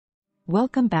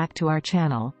Welcome back to our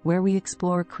channel, where we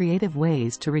explore creative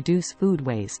ways to reduce food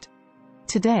waste.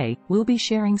 Today, we'll be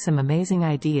sharing some amazing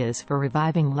ideas for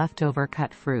reviving leftover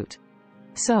cut fruit.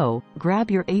 So,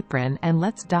 grab your apron and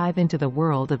let's dive into the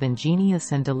world of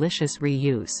ingenious and delicious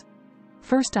reuse.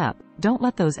 First up, don't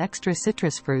let those extra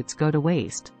citrus fruits go to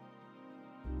waste.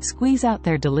 Squeeze out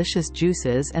their delicious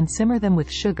juices and simmer them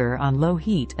with sugar on low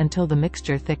heat until the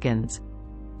mixture thickens.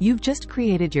 You've just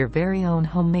created your very own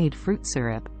homemade fruit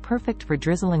syrup, perfect for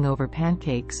drizzling over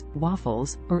pancakes,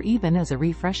 waffles, or even as a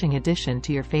refreshing addition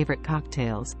to your favorite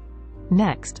cocktails.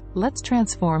 Next, let's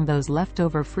transform those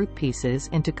leftover fruit pieces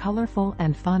into colorful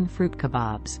and fun fruit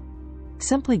kebabs.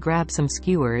 Simply grab some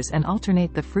skewers and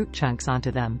alternate the fruit chunks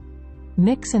onto them.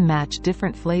 Mix and match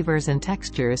different flavors and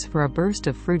textures for a burst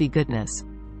of fruity goodness.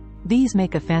 These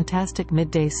make a fantastic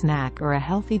midday snack or a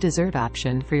healthy dessert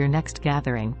option for your next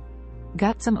gathering.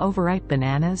 Got some overripe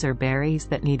bananas or berries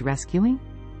that need rescuing?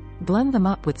 Blend them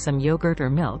up with some yogurt or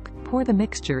milk, pour the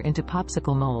mixture into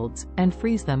popsicle molds, and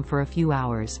freeze them for a few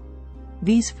hours.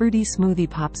 These fruity smoothie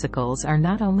popsicles are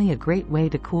not only a great way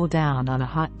to cool down on a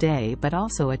hot day but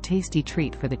also a tasty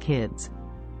treat for the kids.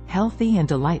 Healthy and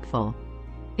delightful.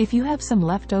 If you have some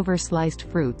leftover sliced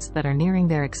fruits that are nearing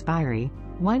their expiry,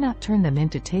 why not turn them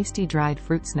into tasty dried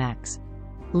fruit snacks?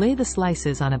 Lay the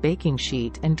slices on a baking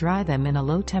sheet and dry them in a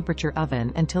low-temperature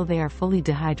oven until they are fully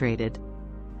dehydrated.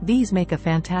 These make a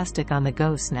fantastic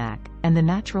on-the-go snack, and the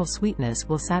natural sweetness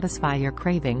will satisfy your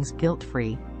cravings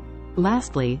guilt-free.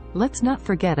 Lastly, let's not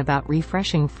forget about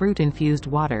refreshing fruit-infused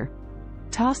water.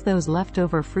 Toss those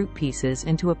leftover fruit pieces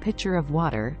into a pitcher of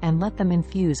water and let them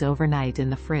infuse overnight in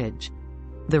the fridge.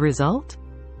 The result?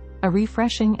 A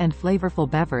refreshing and flavorful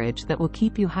beverage that will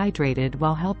keep you hydrated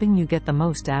while helping you get the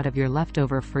most out of your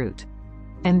leftover fruit.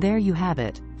 And there you have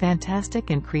it, fantastic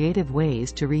and creative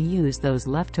ways to reuse those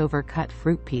leftover cut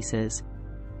fruit pieces.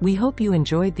 We hope you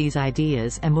enjoyed these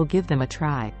ideas and will give them a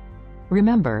try.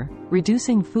 Remember,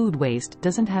 reducing food waste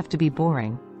doesn't have to be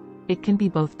boring. It can be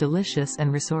both delicious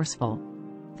and resourceful.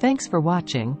 Thanks for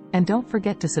watching, and don't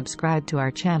forget to subscribe to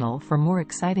our channel for more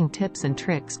exciting tips and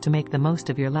tricks to make the most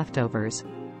of your leftovers.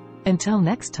 Until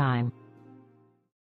next time.